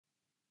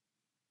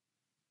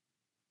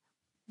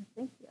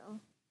Thank you.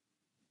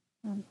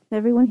 Can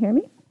everyone hear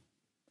me?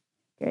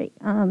 Great.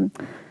 Thank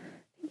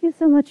you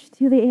so much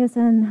to the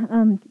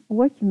ASN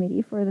Award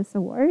Committee for this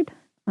award.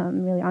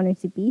 I'm really honored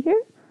to be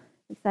here.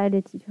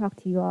 Excited to talk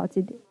to you all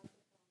today.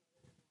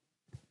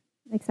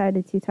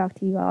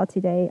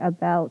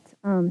 About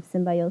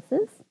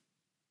symbiosis.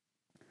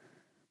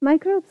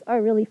 Microbes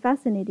are really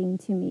fascinating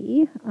to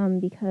me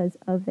because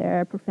of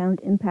their profound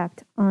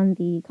impact on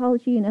the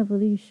ecology and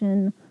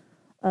evolution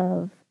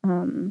of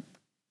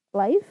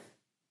life,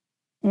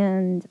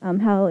 and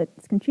how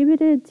it's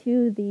contributed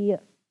to the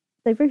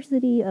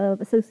diversity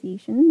of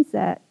associations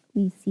that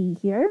we see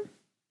here.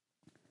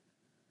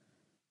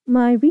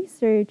 My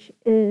research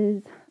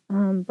is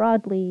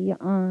broadly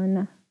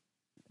on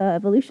the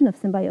evolution of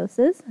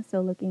symbiosis,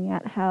 so looking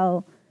at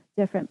how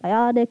different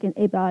biotic and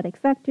abiotic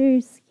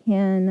factors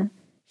can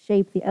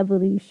shape the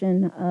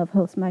evolution of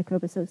host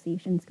microbe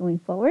associations going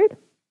forward.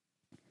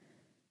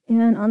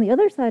 And on the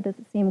other side of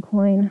the same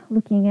coin,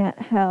 looking at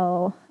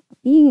how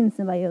being in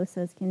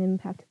symbiosis can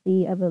impact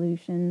the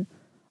evolution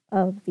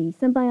of the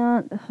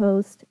symbiont, the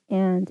host,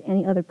 and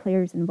any other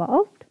players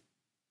involved.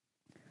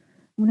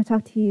 I'm going to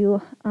talk to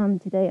you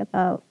today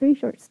about 3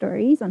 short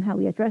stories on how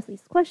we address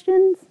these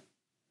questions.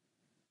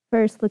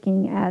 First,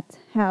 looking at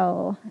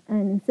how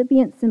an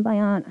incipient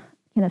symbiont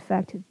can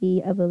affect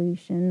the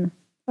evolution,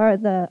 or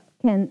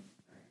can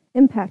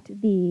impact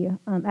the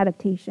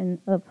adaptation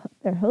of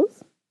their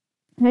host.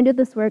 And I did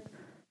this work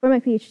for my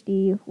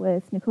PhD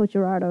with Nicole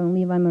Gerardo and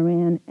Levi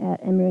Moran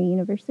at Emory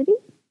University.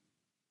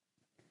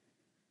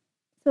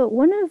 So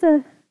one of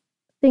the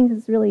things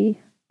that's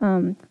really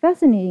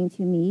fascinating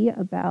to me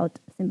about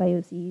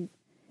symbioses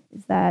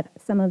is that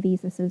some of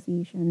these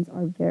associations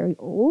are very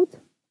old.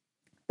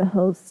 The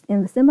host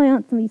and the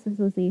symbionts in these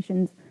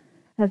associations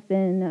have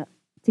been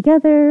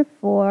together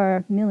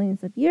for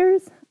millions of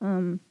years.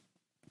 And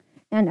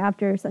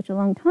after such a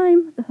long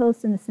time, the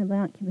host and the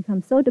symbiont can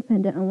become so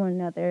dependent on one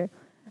another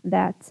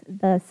that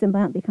the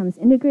symbiont becomes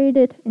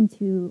integrated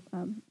into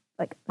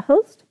like a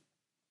host.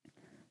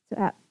 So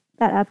that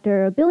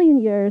after 1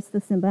 billion years, the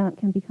symbiont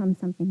can become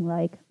something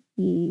like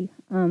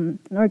an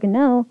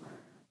organelle,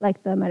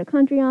 like the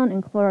mitochondrion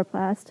and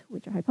chloroplast,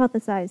 which are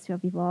hypothesized to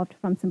have evolved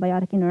from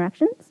symbiotic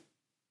interactions.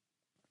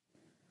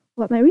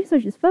 What my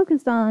research is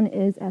focused on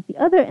is at the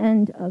other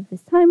end of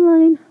this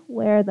timeline,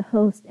 where the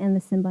host and the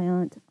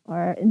symbiont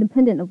are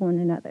independent of one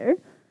another.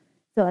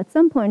 So at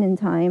some point in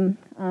time,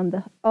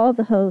 all of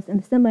the hosts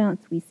and the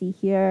symbionts we see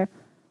here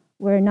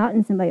were not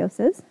in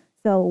symbiosis.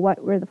 So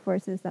what were the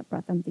forces that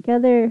brought them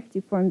together to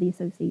form the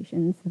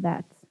associations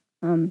that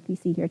we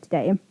see here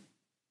today?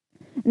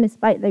 And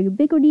despite their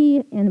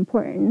ubiquity and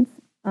importance,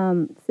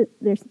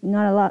 there's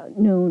not a lot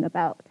known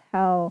about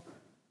how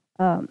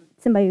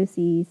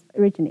symbioses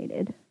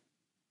originated.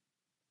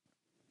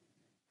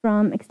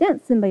 From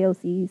extant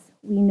symbioses,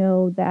 we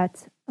know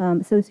that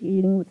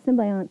associating with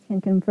symbionts can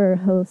confer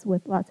hosts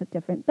with lots of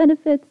different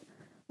benefits,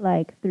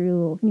 like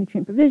through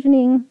nutrient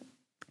provisioning,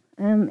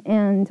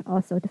 and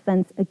also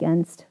defense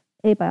against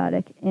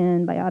abiotic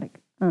and biotic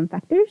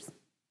factors.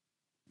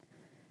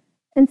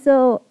 And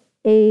so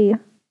a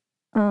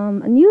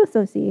new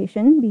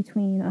association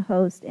between a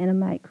host and a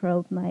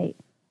microbe might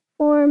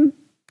form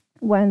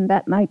when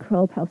that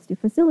microbe helps to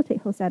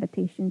facilitate host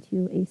adaptation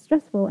to a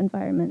stressful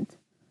environment.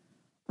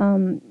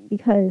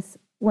 Because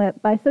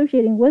by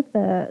associating with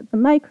the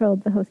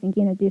microbe, the host can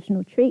gain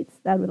additional traits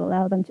that would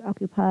allow them to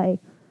occupy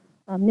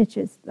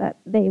niches that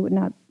they would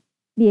not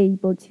be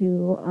able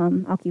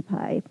to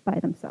occupy by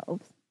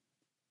themselves.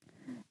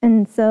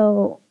 And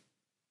so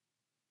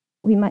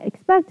we might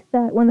expect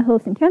that when the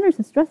host encounters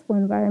a stressful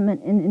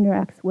environment and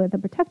interacts with a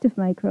protective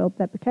microbe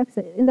that protects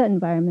it in that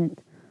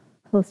environment,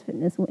 host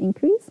fitness will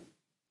increase.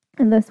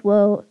 And this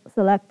will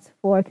select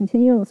for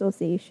continual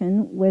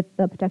association with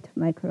the protective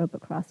microbe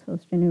across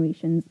host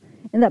generations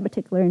in that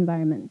particular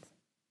environment.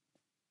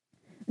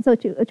 And so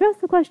to address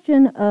the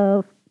question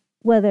of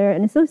whether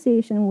an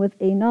association with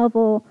a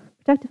novel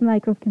protective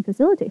microbe can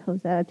facilitate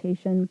host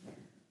adaptation,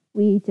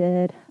 we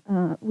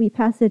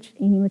passaged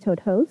a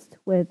nematode host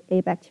with a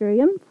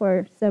bacterium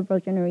for several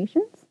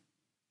generations.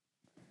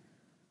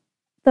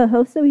 The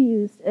host that we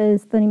used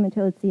is the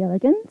nematode C.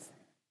 elegans.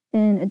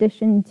 In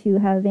addition to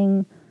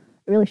having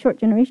a really short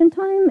generation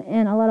time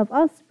and a lot of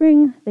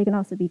offspring, they can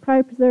also be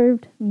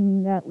cryopreserved,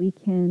 meaning that we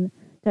can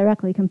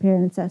directly compare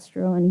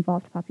ancestral and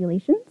evolved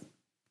populations.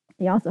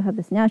 They also have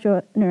this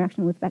natural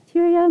interaction with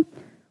bacteria,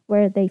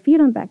 where they feed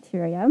on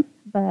bacteria,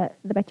 but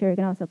the bacteria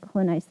can also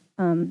colonize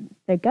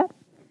their gut.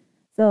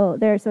 So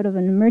they're sort of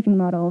an emerging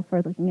model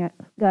for looking at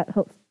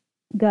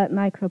gut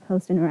microbe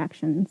host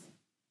interactions.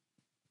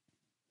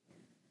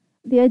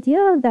 The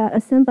idea that a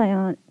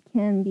symbiont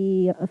can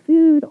be a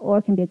food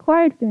or can be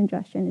acquired through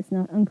ingestion is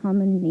not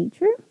uncommon in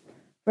nature.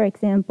 For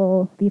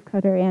example,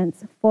 leafcutter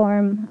ants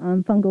form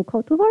fungal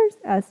cultivars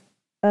as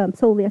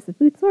solely as a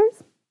food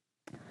source.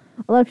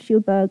 A lot of shoe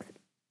bugs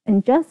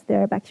ingest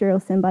their bacterial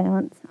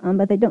symbionts,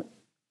 but they don't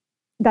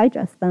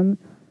digest them,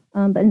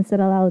 but instead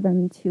allow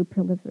them to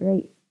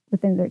proliferate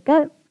within their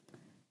gut.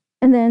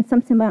 And then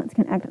some symbionts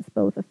can act as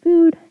both a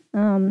food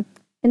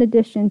in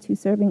addition to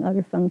serving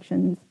other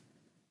functions.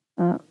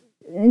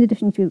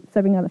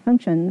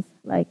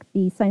 Like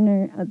the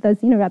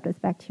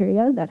Caenorhabditis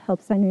bacteria that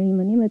helps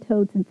Caenorhabditis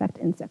nematodes infect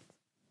insects.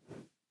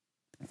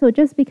 So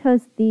just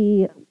because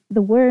the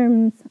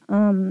worms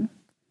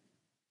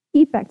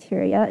eat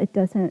bacteria, it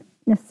doesn't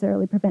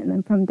necessarily prevent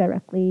them from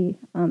directly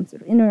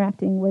sort of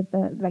interacting with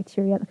the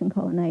bacteria that can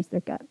colonize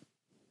their gut.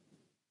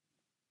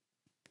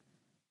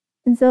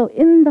 And so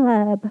in the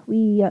lab,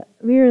 we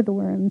rear the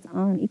worms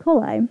on E.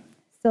 coli.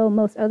 So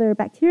most other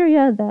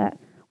bacteria that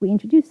we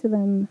introduce to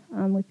them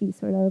would be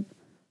sort of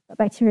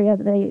bacteria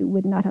that they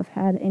would not have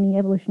had any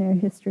evolutionary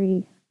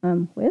history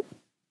with.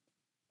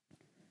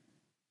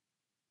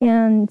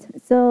 And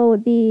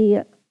so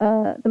the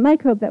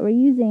microbe that we're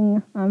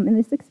using in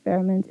this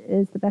experiment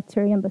is the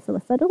bacterium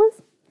Bacillus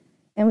subtilis,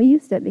 and we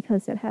used it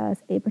because it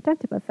has a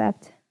protective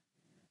effect.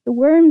 The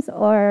worms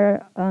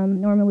are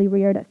normally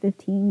reared at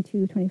 15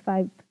 to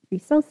 25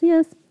 degrees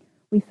Celsius.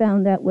 We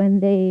found that when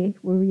they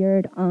were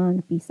reared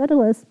on B.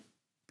 subtilis,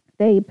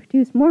 they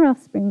produced more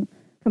offspring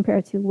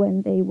compared to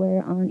when they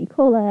were on E.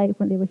 coli,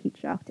 when they were heat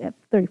shocked at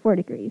 34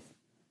 degrees.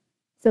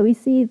 So we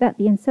see that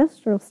the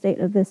ancestral state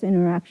of this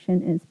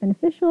interaction is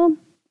beneficial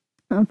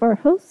for our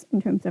hosts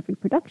in terms of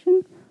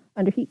reproduction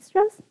under heat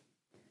stress.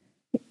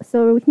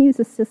 So we can use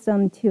the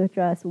system to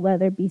address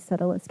whether B.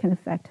 subtilis can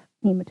affect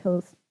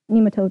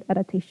nematode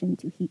adaptation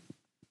to heat.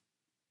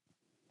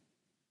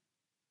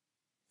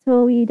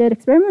 So we did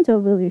experimental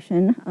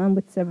evolution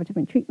with several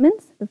different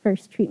treatments. The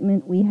first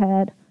treatment we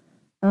had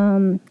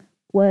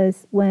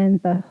was when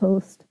the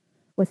host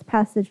was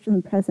passaged in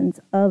the presence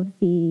of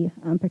the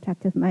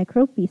protective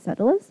microbe B.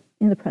 subtilis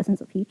in the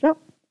presence of heat shock.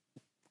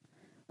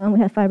 We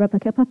had 5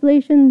 replicate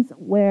populations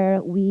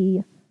where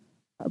we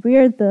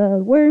reared the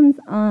worms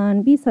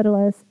on B.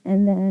 subtilis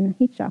and then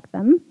heat shocked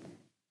them,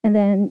 and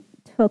then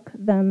took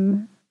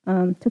the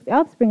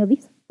offspring of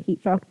these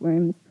heat shocked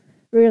worms,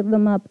 reared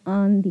them up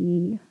on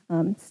the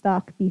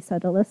stock B.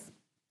 subtilis,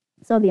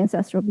 so the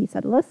ancestral B.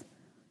 subtilis,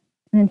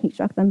 and then heat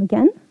shocked them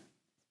again.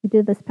 We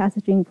did this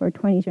passaging for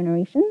 20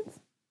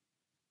 generations.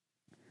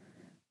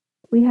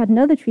 We had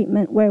another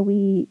treatment where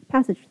we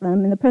passaged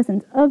them in the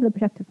presence of the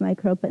protective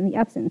microbe but in the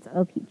absence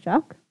of heat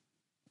shock.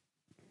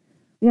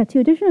 We had 2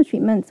 additional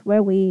treatments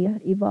where we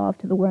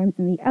evolved the worms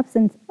in the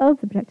absence of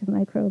the protective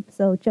microbe,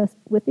 so just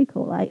with E.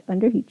 coli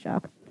under heat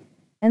shock,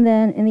 and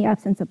then in the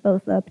absence of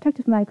both the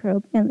protective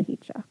microbe and the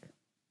heat shock.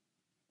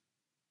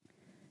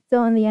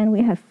 So in the end,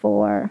 we had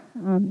 4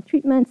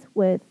 treatments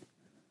with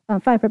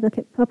 5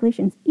 replicate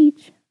populations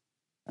each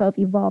of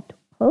evolved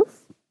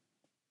hosts.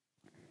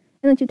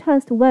 And then to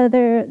test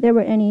whether there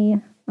were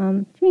any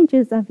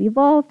changes that have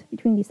evolved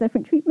between these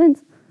different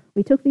treatments,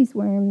 we took these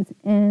worms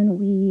and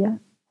we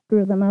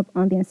grew them up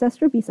on the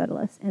ancestral B.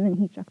 subtilis and then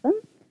heat shocked them,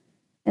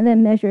 and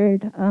then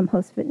measured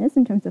host fitness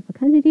in terms of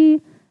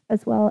fecundity,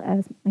 as well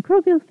as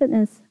microbial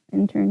fitness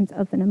in terms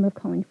of the number of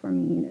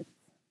colony-forming units.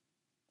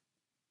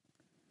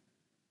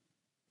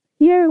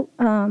 Here,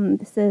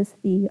 this is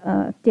the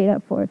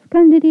data for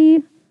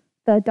fecundity.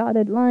 The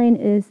dotted line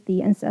is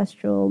the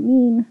ancestral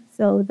mean,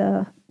 so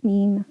the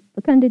mean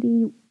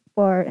fecundity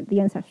for the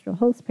ancestral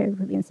host paired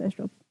with the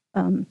ancestral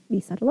B.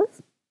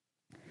 subtilis.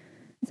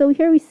 So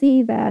here we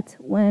see that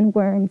when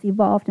worms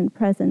evolved in the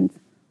presence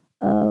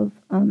of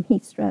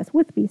heat stress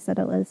with B.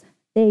 subtilis,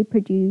 they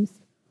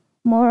produced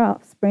more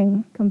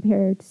offspring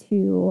compared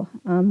to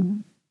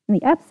in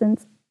the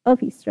absence of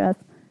heat stress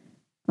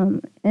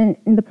and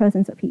in the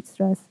presence of heat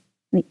stress,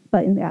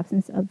 but in the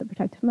absence of the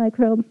protective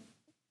microbe,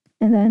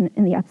 and then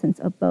in the absence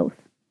of both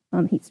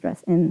heat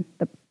stress and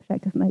the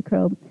protective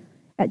microbe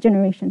at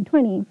generation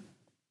 20.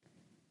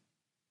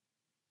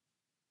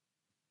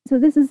 So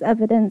this is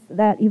evidence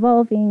that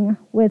evolving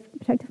with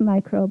protective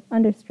microbe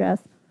under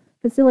stress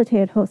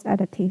facilitated host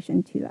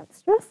adaptation to that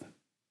stress.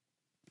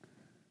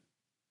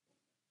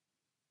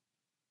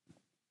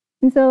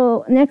 And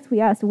so next we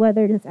asked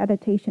whether this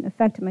adaptation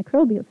affected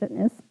microbial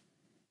fitness.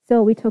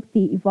 So we took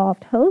the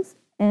evolved host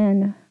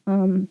and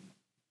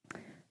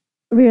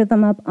reared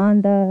them up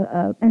on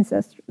the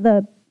ancestral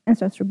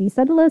B.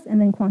 subtilis,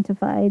 and then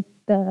quantified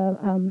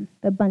the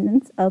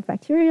abundance of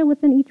bacteria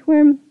within each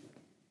worm.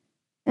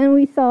 And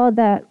we saw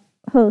that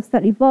hosts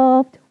that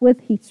evolved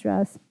with heat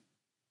stress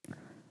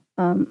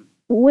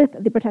with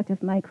the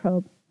protective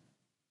microbe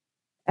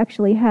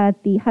actually had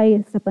the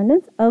highest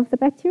abundance of the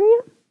bacteria.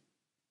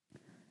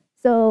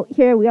 So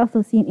here we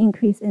also see an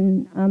increase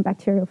in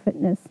bacterial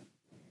fitness.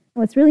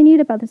 And what's really neat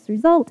about this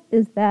result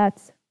is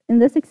that in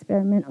this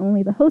experiment,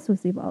 only the host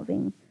was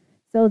evolving.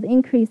 So the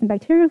increase in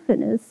bacterial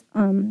fitness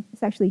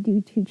is actually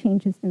due to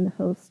changes in the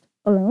host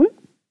alone.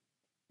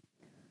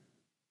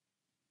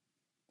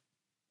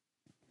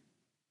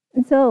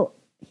 And so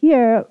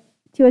here,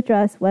 to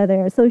address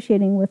whether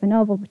associating with a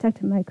novel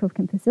protective microbe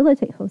can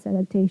facilitate host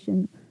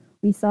adaptation,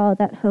 we saw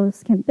that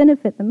hosts can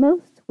benefit the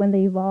most when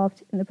they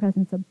evolved in the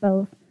presence of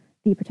both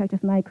the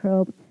protective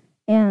microbe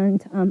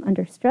and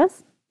under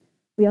stress.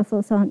 We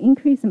also saw an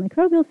increase in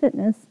microbial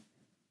fitness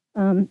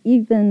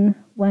even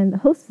when the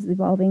host is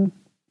evolving,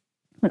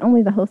 when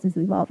only the host is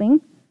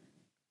evolving.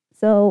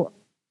 So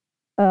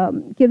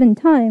given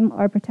time,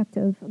 our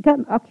protective gut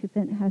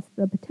occupant has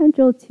the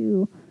potential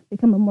to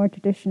become a more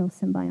traditional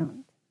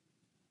symbiont.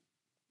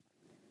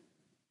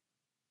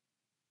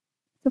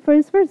 So for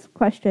this first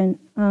question,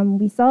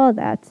 we saw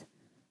that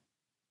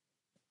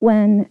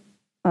when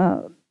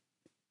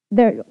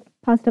their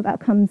positive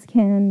outcomes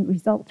can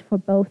result for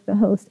both the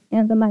host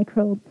and the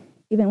microbe,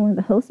 even when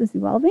the host is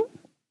evolving.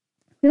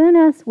 We then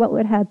asked what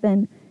would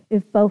happen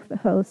if both the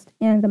host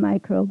and the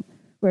microbe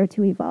were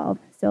to evolve,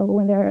 so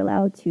when they're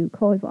allowed to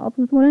co-evolve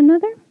with one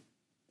another.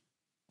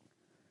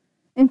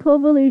 And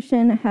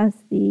coevolution has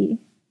the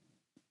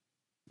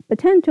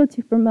potential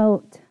to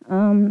promote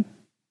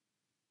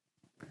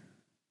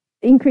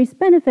increased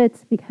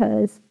benefits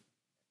because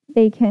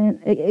it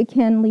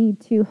can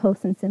lead to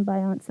hosts and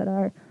symbionts that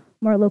are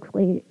more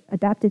locally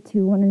adapted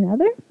to one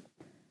another,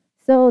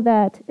 so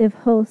that if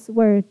hosts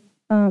were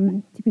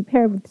to be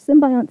paired with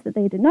symbionts that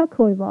they did not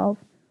co-evolve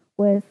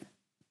with,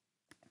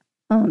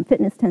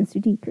 fitness tends to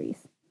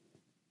decrease.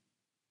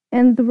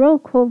 And the role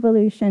of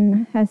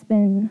coevolution has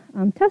been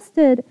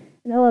tested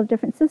in a lot of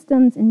different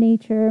systems in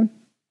nature,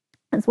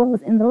 as well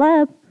as in the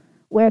lab,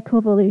 where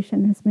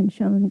coevolution has been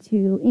shown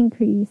to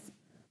increase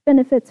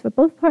benefits for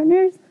both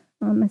partners,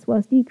 as well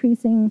as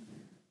decreasing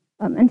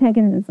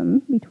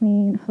antagonism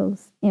between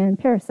hosts and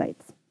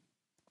parasites.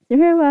 So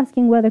here we're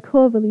asking whether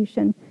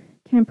coevolution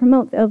can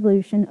promote the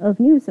evolution of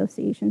new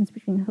associations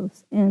between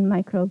hosts and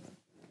microbes.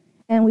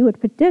 And we would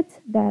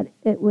predict that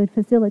it would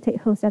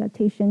facilitate host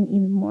adaptation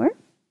even more.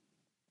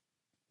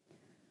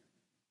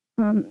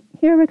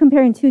 Here we're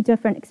comparing two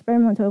different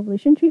experimental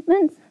evolution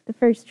treatments. The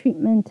first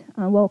treatment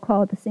we'll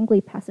call the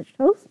singly passaged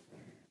host.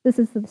 This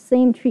is the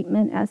same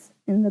treatment as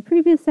in the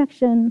previous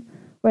section,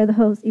 where the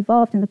host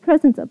evolved in the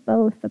presence of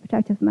both the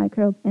protective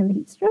microbe and the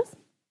heat stress.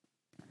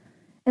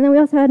 And then we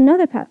also had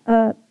another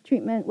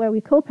treatment where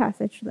we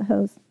co-passaged the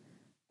host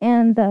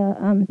and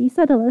the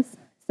Bacillus.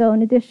 So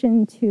in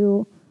addition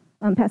to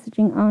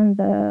passaging on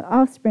the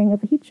offspring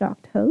of the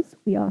heat-shocked host,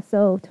 we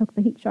also took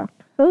the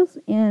heat-shocked host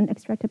and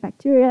extracted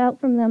bacteria out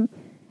from them,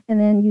 and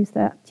then used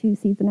that to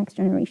seed the next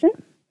generation.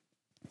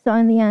 So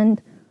in the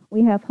end,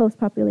 we have host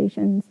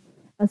populations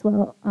as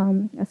well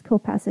as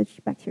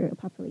co-passaged bacterial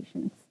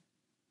populations.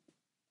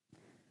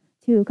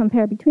 To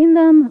compare between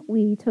them,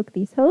 we took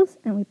these hosts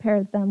and we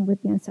paired them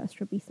with the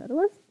ancestral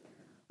Bacillus.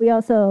 We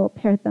also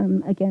paired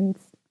them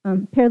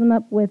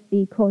up with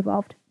the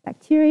co-evolved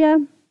bacteria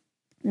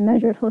and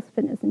measured host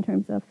fitness in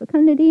terms of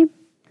fecundity.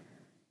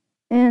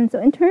 And so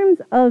in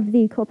terms of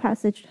the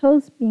co-passaged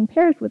host being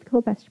paired with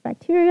co-passaged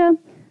bacteria,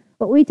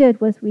 what we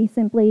did was we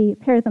simply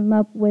paired them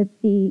up with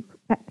the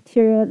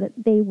bacteria that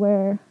they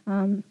were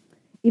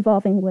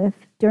evolving with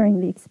during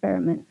the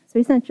experiment. So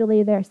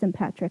essentially, they're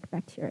sympatric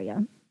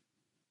bacteria.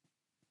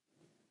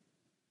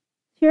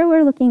 Here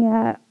we're looking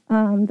at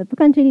the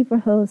fecundity for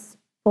hosts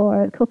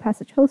for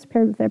co-passage hosts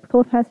paired with their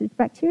co-passage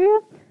bacteria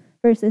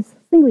versus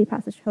singly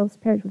passage hosts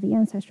paired with the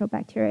ancestral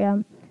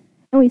bacteria.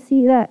 And we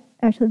see that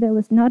actually there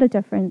was not a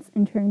difference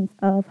in terms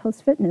of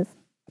host fitness.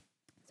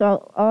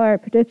 So our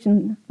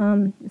prediction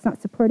is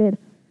not supported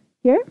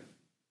here.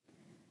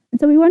 And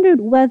so we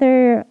wondered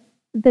whether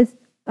this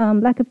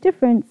lack of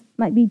difference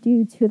might be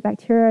due to the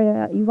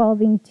bacteria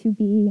evolving to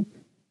be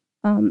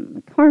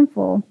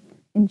harmful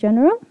in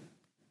general.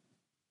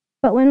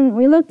 But when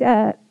we looked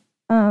at,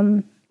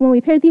 when we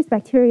paired these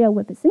bacteria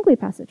with the singly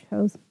passage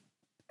hosts,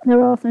 there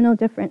were also no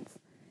difference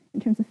in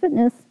terms of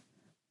fitness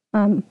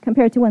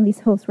compared to when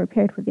these hosts were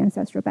paired with the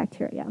ancestral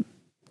bacteria.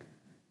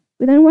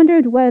 We then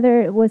wondered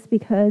whether it was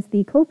because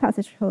the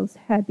co-passage hosts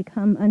had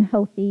become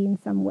unhealthy in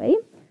some way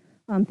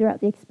throughout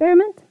the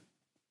experiment.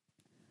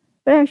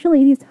 But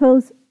actually, these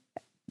hosts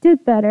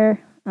did better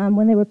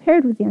when they were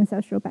paired with the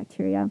ancestral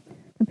bacteria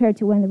compared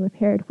to when they were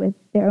paired with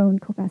their own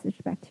co-passage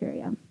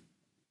bacteria.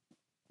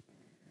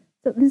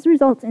 So these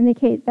results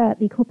indicate that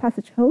the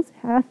co-passage hosts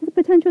have the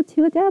potential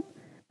to adapt,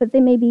 but they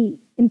may be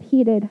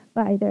impeded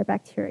by their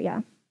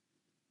bacteria.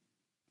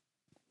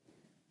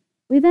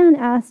 We then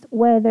asked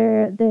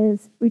whether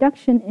this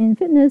reduction in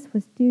fitness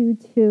was due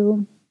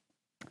to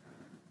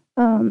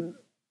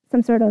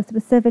some sort of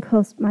specific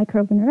host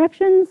microbe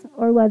interactions,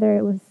 or whether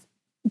it was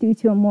due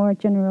to a more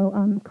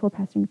general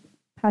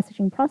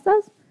co-passaging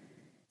process.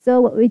 So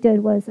what we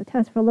did was a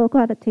test for local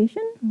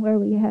adaptation, where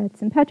we had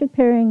sympatric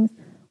pairings,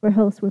 where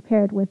hosts were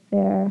paired with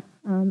their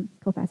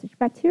co-passage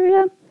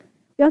bacteria.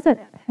 We also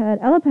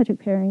had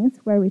allopatric pairings,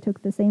 where we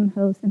took the same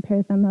host and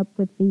paired them up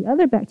with the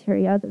other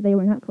bacteria that they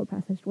were not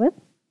co-passaged with.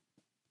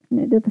 And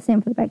it did the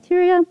same for the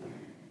bacteria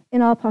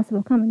in all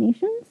possible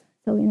combinations.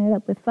 So we ended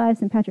up with 5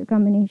 sympatric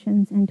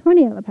combinations and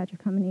 20 allopatric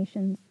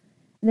combinations.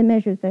 And then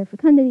measured their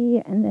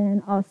fecundity and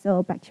then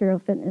also bacterial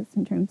fitness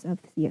in terms of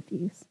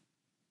CFUs.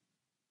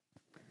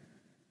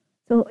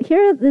 So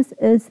here, this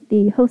is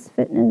the host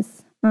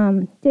fitness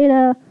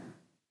data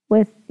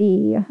with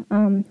the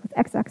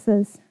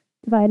x-axis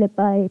divided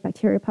by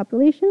bacterial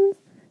populations.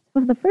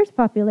 For the first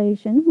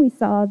population, we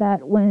saw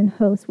that when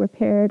hosts were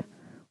paired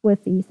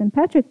with the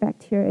sympatric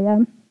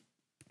bacteria,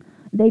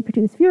 they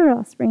produced fewer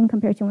offspring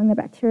compared to when the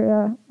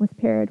bacteria was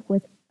paired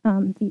with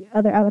the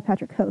other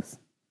allopatric hosts.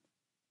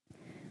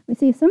 We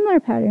see a similar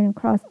pattern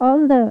across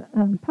all the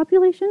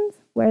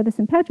populations where the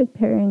sympatric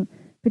pairing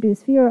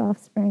produced fewer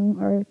offspring,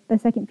 or the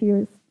second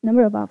fewest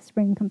number of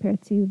offspring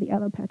compared to the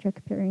allopatric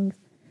pairings.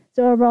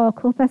 So overall,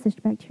 co-passage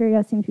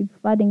bacteria seem to be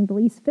providing the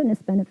least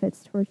fitness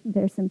benefits towards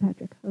their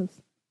sympatric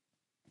hosts.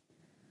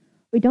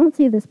 We don't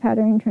see this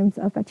pattern in terms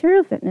of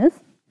bacterial fitness.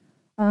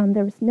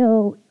 There was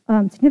no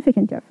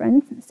significant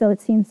difference, so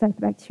it seems like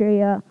the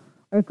bacteria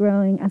are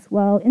growing as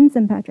well in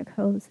sympatric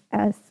hosts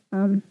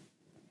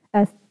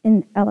as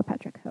in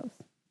allopatric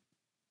hosts.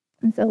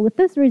 And so with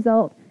this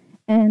result,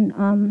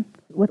 and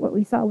with what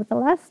we saw with the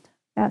last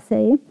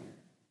assay,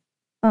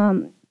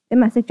 it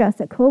might suggest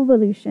that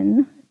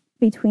coevolution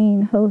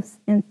between hosts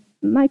and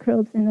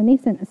microbes in the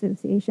nascent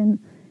association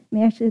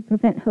may actually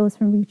prevent hosts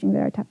from reaching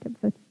their adaptive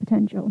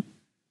potential.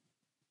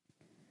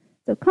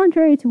 So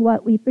contrary to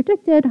what we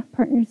predicted,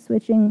 partner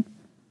switching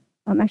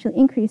actually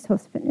increased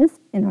host fitness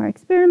in our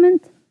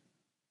experiment.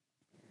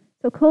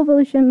 So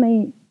coevolution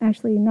may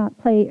actually not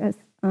play as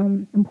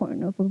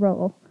important of a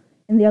role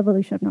in the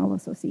evolution of novel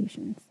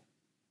associations.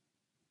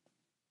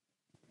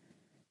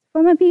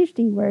 For my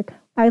PhD work,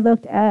 I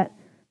looked at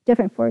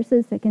different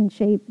forces that can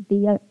shape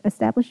the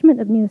establishment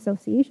of new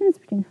associations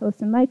between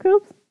hosts and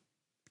microbes,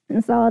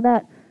 and saw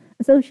that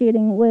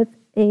associating with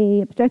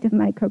a protective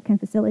microbe can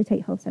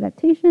facilitate host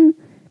adaptation,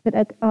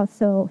 but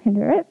also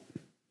hinder it.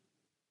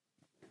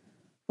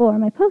 For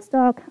my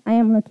postdoc, I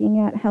am looking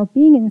at how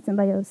being in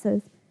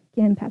symbiosis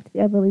can impact the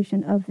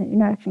evolution of the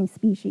interacting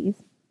species,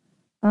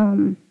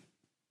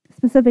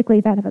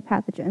 specifically that of a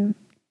pathogen.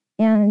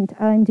 And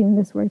I'm doing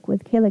this work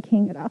with Kayla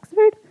King at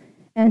Oxford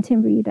and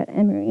Tim Reed at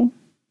Emory.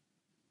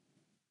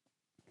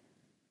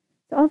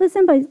 So all the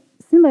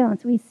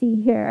symbionts we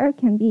see here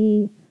can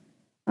be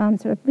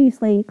sort of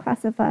loosely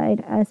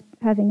classified as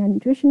having a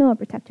nutritional or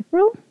protective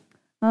role,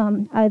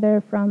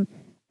 either from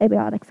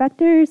abiotic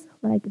factors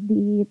like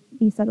the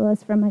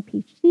Bacillus from my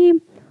PhD,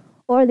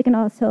 or they can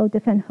also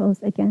defend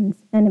hosts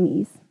against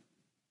enemies.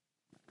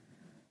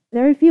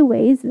 There are a few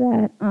ways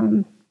that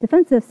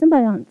defensive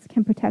symbionts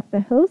can protect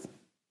the host.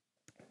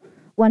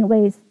 One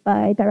way is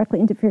by directly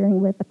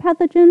interfering with the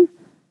pathogen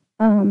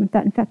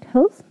that infect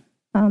hosts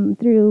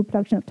through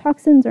production of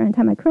toxins or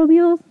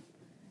antimicrobials.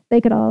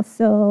 They could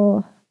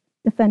also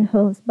defend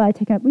hosts by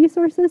taking up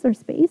resources or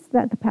space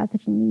that the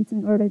pathogen needs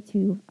in order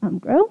to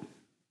grow.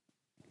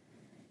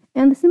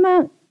 And the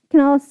symbiont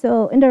can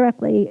also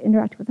indirectly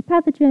interact with the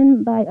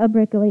pathogen by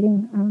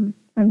upregulating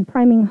and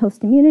priming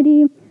host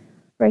immunity,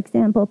 for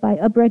example, by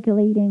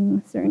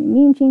upregulating certain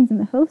immune genes in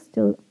the host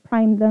to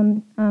prime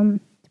them, to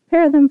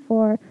prepare them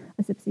for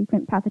a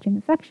subsequent pathogen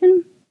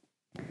infection.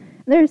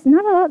 There's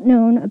not a lot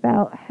known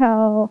about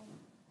how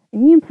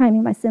immune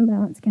priming by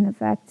symbionts can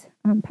affect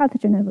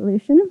pathogen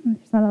evolution.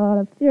 There's not a lot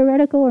of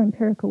theoretical or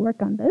empirical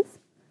work on this,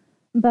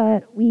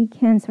 but we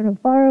can sort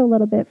of borrow a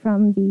little bit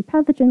from the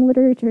pathogen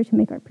literature to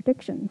make our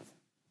predictions.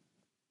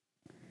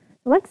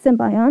 Like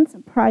symbionts,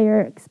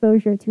 prior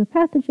exposure to a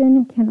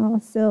pathogen can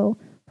also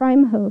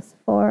prime hosts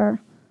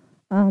for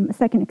a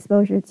second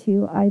exposure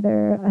to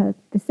either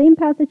the same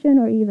pathogen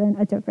or even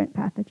a different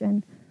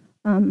pathogen,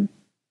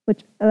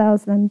 which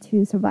allows them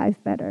to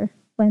survive better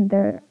when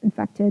they're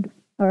infected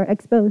or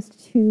exposed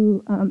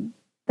to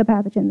the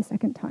pathogen the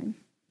second time.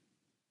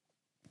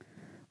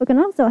 What can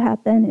also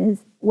happen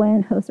is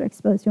when hosts are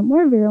exposed to a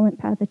more virulent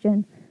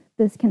pathogen,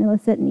 this can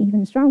elicit an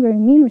even stronger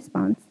immune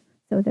response,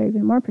 so they're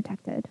even more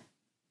protected.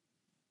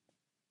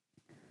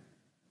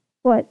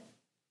 But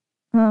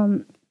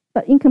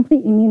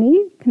incomplete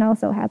immunity can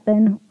also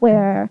happen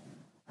where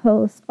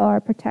hosts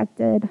are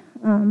protected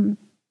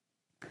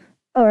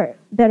or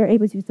that are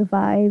able to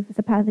survive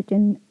the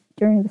pathogen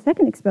during the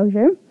second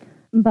exposure,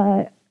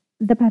 but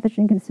the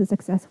pathogen can still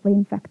successfully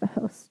infect the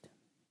host.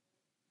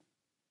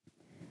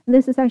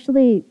 This has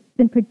actually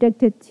been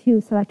predicted to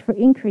select for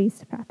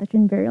increased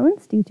pathogen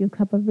virulence due to a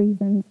couple of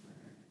reasons.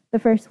 The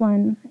first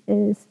one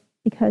is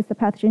because the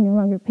pathogen no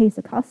longer pays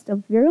the cost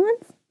of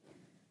virulence.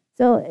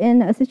 So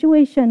in a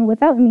situation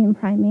without immune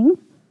priming,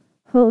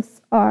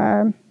 hosts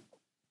are,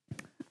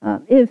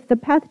 if the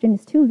pathogen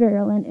is too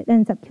virulent, it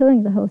ends up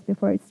killing the host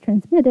before it's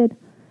transmitted.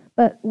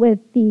 But with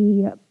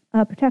the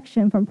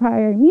protection from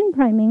prior immune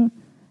priming,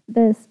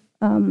 this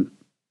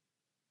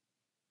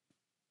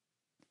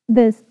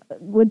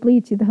would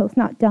lead to the host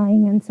not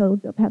dying, and so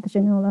the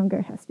pathogen no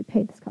longer has to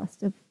pay this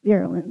cost of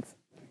virulence.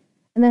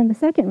 And then the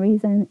second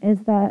reason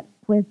is that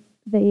with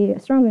the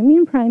stronger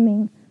immune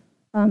priming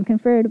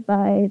conferred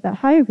by the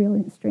higher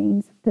virulent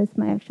strains, this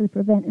might actually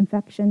prevent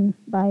infection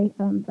by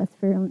less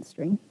virulent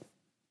strains.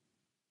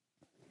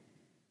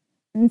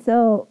 And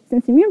so,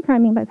 since immune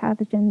priming by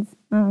pathogens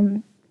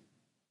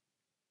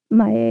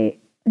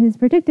is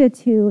predicted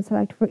to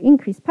select for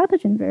increased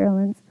pathogen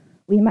virulence,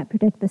 we might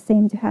predict the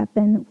same to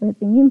happen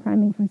with immune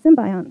priming from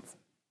symbionts.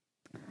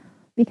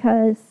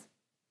 Because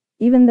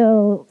even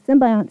though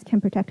symbionts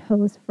can protect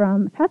hosts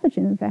from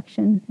pathogen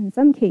infection in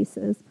some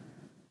cases,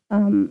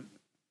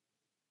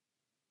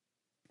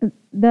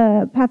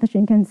 the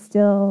pathogen can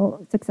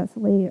still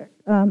successfully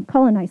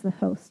colonize the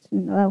host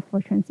and allow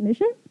for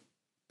transmission.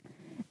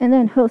 And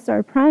then hosts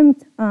are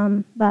primed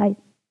by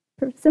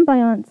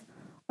symbionts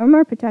are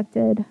more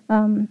protected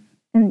and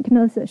can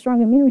notice a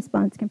strong immune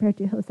response compared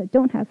to hosts that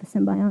don't have the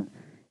symbiont.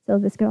 So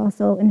this could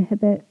also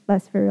inhibit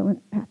less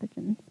virulent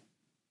pathogens.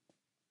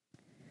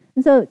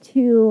 And so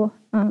to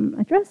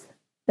address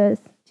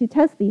this, to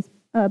test these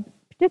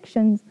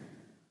predictions,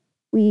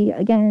 we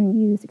again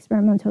use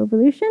experimental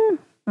evolution.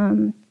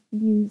 We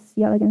use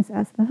the elegans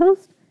as the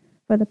host.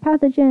 For the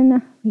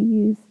pathogen, we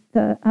use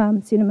the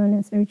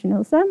Pseudomonas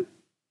aeruginosa.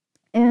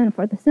 And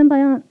for the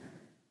symbiont,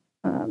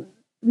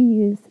 we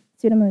use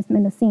Pseudomonas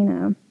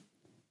menacina.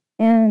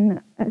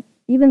 And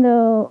even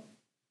though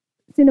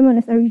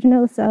Pseudomonas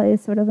aeruginosa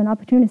is sort of an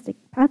opportunistic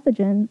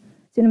pathogen,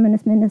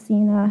 Pseudomonas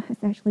menacina has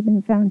actually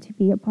been found to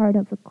be a part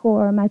of the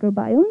core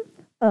microbiome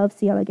of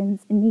C.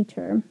 elegans in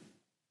nature.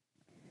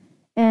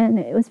 And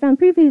it was found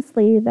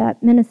previously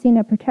that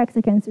menacina protects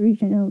against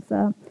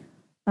aeruginosa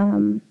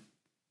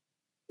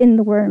in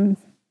the worms.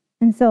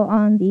 And so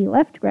on the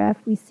left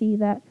graph, we see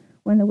that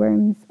when the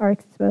worms are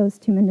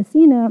exposed to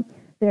menacina,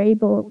 they're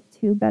able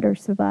to better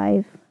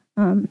survive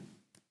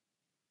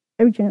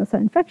aeruginosa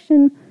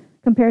infection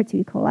compared to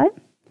E. coli.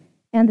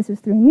 And this was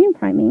through immune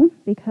priming,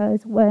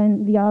 because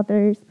when the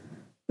authors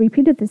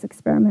repeated this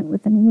experiment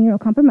with an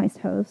immunocompromised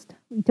host,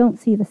 we don't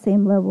see the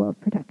same level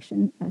of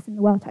protection as in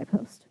the wild-type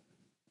host.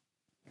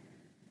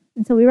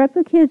 And so we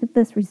replicated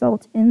this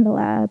result in the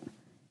lab,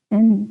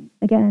 and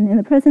again, in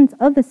the presence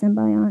of the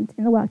symbiont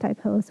in the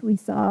wild-type host, we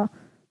saw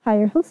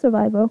higher host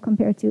survival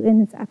compared to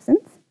in its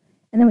absence,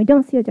 and then we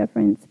don't see a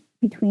difference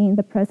between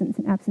the presence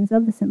and absence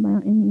of the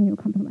symbiont in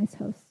immunocompromised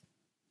hosts.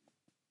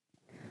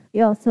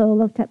 We also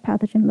looked at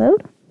pathogen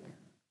load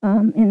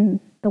in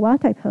the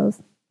wild-type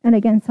host, and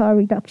again saw a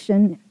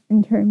reduction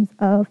in terms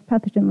of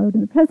pathogen load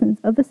in the presence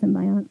of the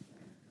symbiont.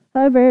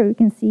 However, we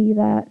can see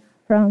that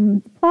from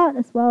the plot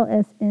as well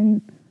as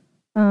in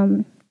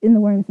the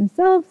worms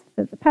themselves,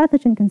 that the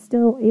pathogen can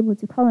still able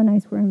to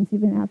colonize worms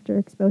even after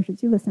exposure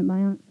to the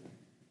symbiont.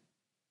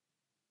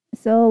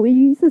 So we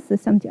use the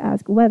system to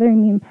ask whether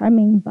immune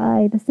priming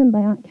by the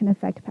symbiont can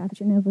affect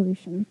pathogen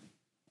evolution.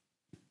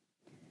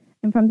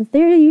 And from the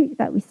theory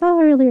that we saw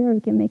earlier,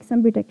 we can make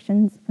some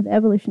predictions for the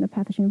evolution of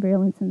pathogen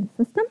virulence in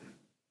the system.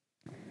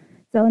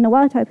 So in a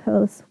wild-type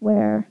host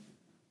where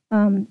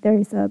there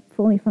is a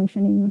fully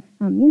functioning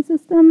immune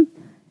system,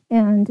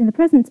 and in the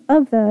presence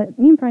of the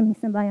immune priming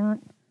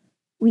symbiont,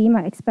 we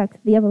might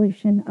expect the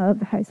evolution of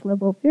the highest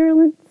level of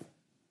virulence.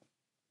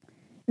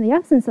 In the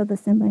absence of the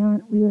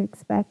symbiont, we would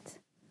expect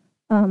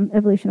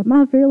evolution of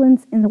mild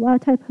virulence in the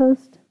wild-type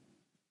host.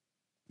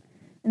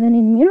 And then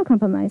in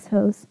immunocompromised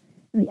hosts,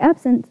 in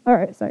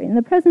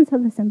the presence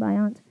of the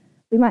symbiont,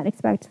 we might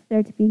expect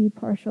there to be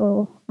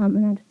partial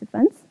amount of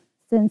defense,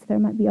 since there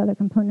might be other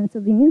components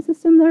of the immune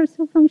system that are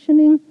still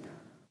functioning,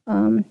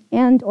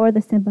 and or the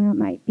symbiont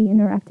might be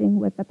interacting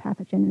with the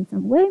pathogen in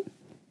some way.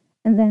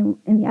 And then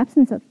in the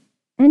absence of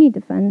any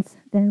defense,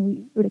 then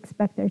we would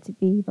expect there to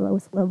be the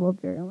lowest level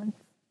of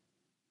virulence.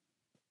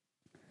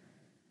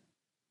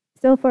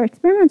 So for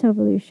experimental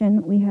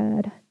evolution, we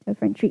had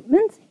different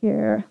treatments.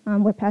 Here,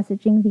 we're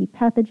passaging the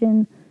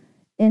pathogen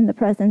in the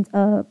presence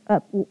of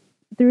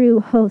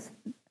through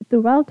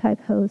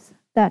wild-type hosts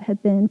that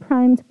had been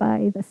primed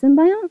by the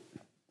symbiont.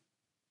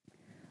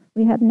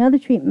 We had another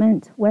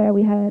treatment where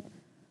we had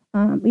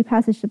we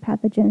passaged the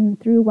pathogen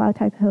through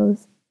wild-type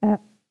hosts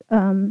that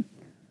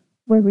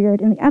were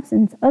reared in the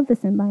absence of the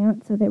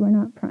symbiont, so they were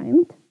not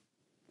primed.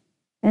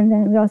 And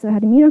then we also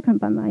had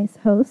immunocompromised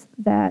hosts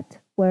that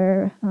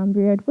were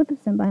reared with the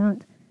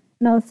symbiont,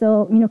 and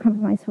also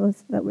immunocompromised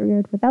hosts that were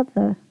reared without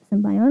the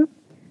symbiont.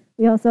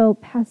 We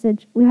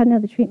had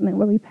another treatment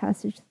where we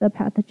passaged the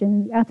pathogen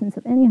in the absence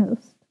of any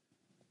host.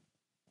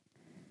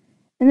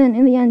 And then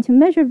in the end, to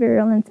measure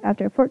virulence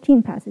after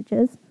 14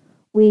 passages,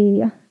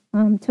 we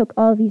took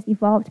all of these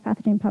evolved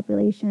pathogen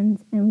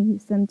populations and we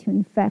used them to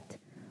infect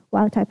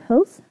wild-type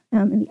hosts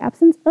in the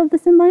absence of the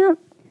symbiont.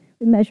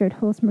 We measured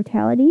host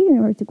mortality in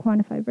order to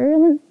quantify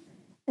virulence,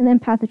 and then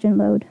pathogen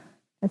load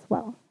as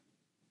well.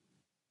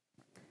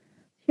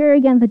 Here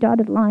again, the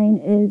dotted line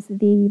is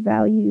the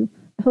value,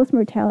 the host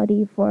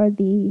mortality for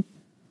the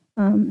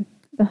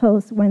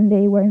hosts when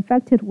they were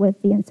infected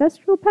with the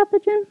ancestral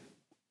pathogen.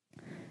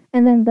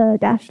 And then the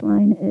dashed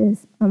line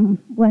is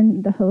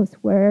when the hosts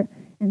were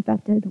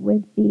infected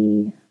with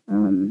the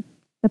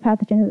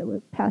pathogen that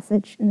was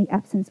passaged in the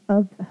absence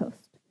of the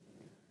host.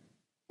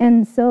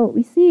 And so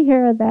we see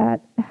here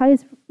that the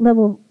highest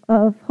level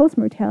of host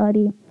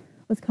mortality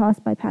was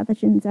caused by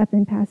pathogens that have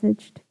been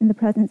passaged in the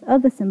presence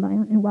of the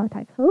symbiont in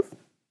wild-type hosts.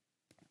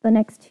 The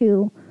next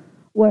two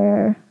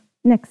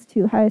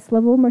highest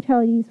level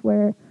mortalities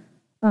were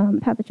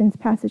pathogens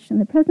passaged in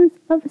the presence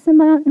of the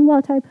symbiont in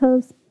wild-type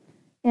hosts,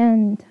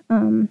 and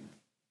in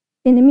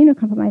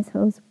immunocompromised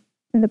hosts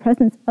in the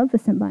presence of the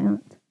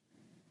symbiont.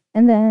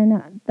 And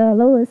then the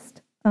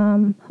lowest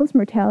host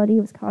mortality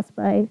was caused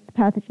by the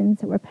pathogens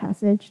that were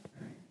passaged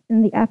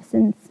in the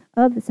absence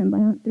of the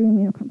symbiont through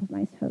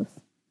immunocompromised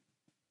hosts,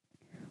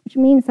 which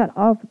means that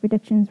all of the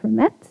predictions were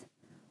met.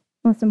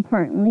 Most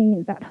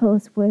importantly, that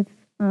hosts with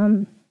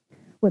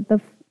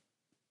the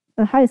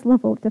the highest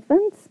level of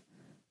defense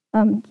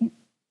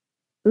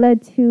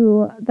led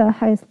to the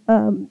highest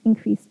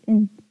increase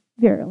in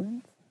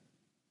virulence.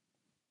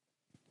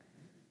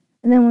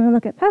 And then when we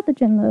look at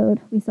pathogen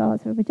load, we saw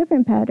sort of a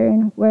different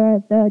pattern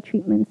where the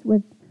treatments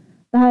with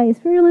the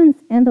highest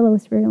virulence and the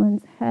lowest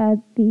virulence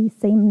had the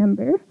same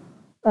number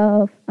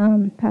of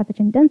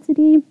pathogen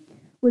density,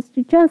 which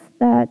suggests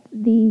that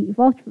the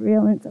evolved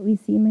virulence that we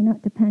see may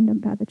not depend on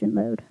pathogen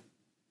load.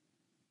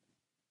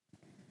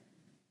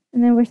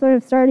 And then we're sort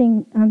of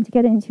starting to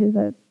get into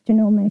the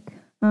genomic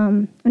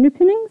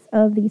underpinnings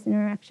of these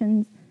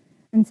interactions.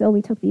 And so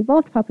we took the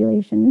evolved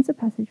populations of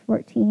passage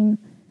 14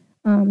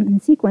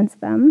 and sequenced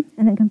them,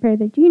 and then compared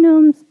their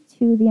genomes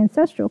to the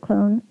ancestral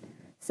clone.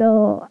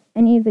 So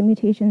any of the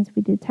mutations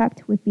we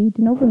detect would be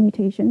de novo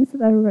mutations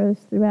that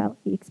arose throughout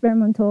the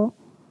experimental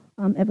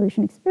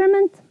evolution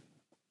experiment.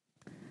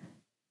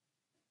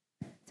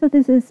 So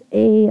this is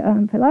a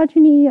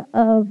phylogeny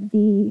of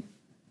the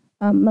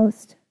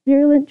most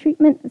virulent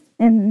treatment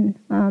and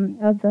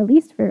of the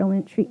least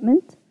virulent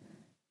treatment.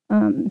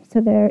 So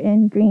they're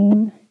in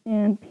green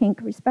and pink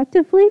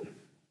respectively.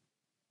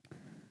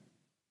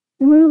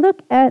 And when we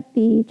look at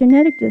the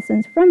genetic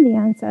distance from the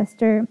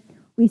ancestor,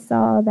 we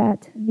saw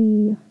that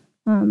the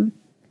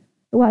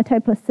wild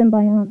type plus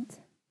symbiont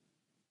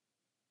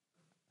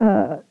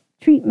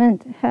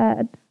treatment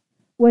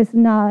was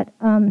not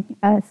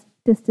as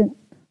distant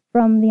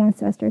from the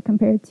ancestor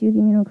compared to the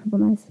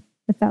immunocompromised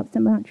without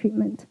symbiont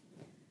treatment,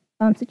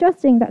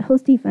 suggesting that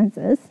host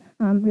defenses,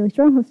 really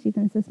strong host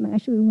defenses, might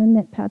actually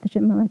limit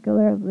pathogen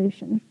molecular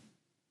evolution.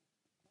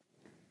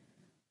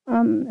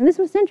 And this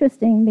was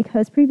interesting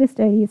because previous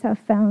studies have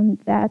found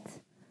that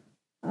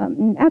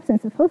in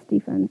absence of host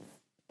defense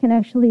can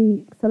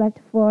actually select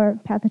for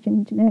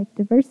pathogen genetic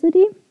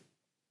diversity.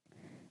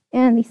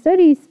 And the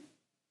studies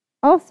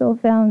also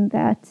found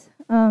that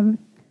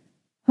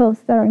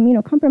hosts that are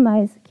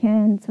immunocompromised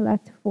can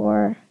select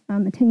for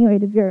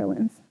attenuated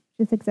virulence,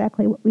 which is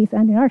exactly what we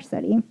found in our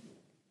study.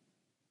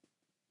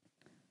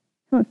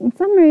 So in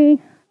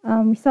summary,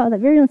 we saw that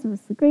virulence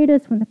was the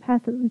greatest when the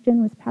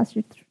pathogen was passed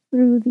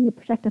through the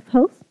protective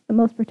host, the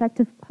most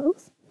protective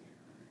host,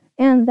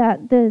 and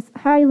that this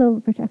high level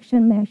of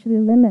protection may actually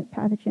limit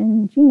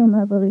pathogen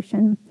genome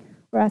evolution,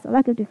 whereas a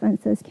lack of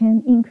defenses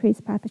can increase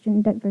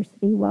pathogen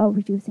diversity while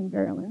reducing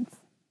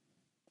virulence.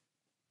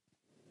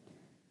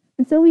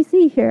 And so we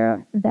see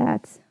here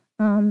that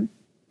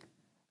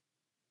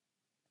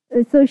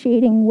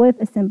associating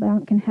with a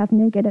symbiont can have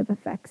negative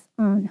effects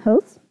on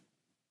hosts.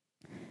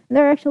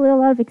 There are actually a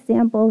lot of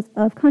examples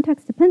of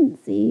context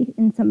dependency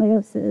in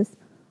symbiosis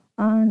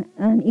on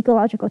an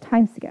ecological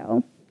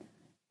timescale.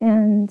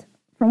 And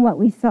from what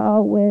we saw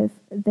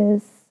with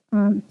this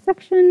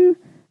section,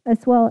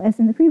 as well as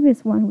in the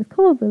previous one with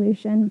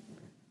coevolution,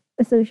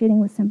 associating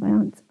with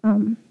symbionts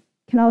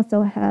can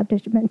also have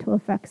detrimental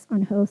effects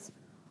on hosts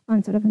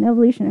on sort of an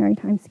evolutionary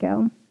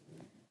timescale.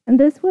 And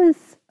this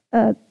was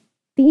a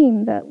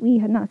theme that we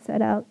had not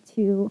set out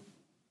to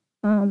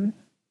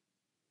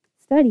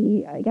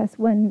study, I guess,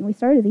 when we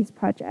started these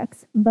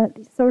projects, but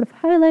it sort of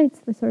highlights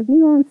the sort of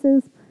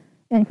nuances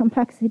and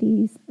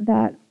complexities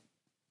that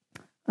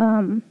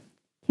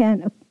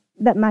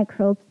that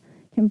microbes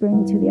can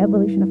bring to the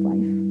evolution of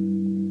life.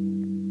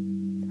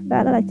 So with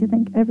that, I'd like to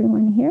thank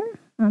everyone here,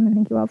 and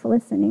thank you all for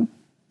listening.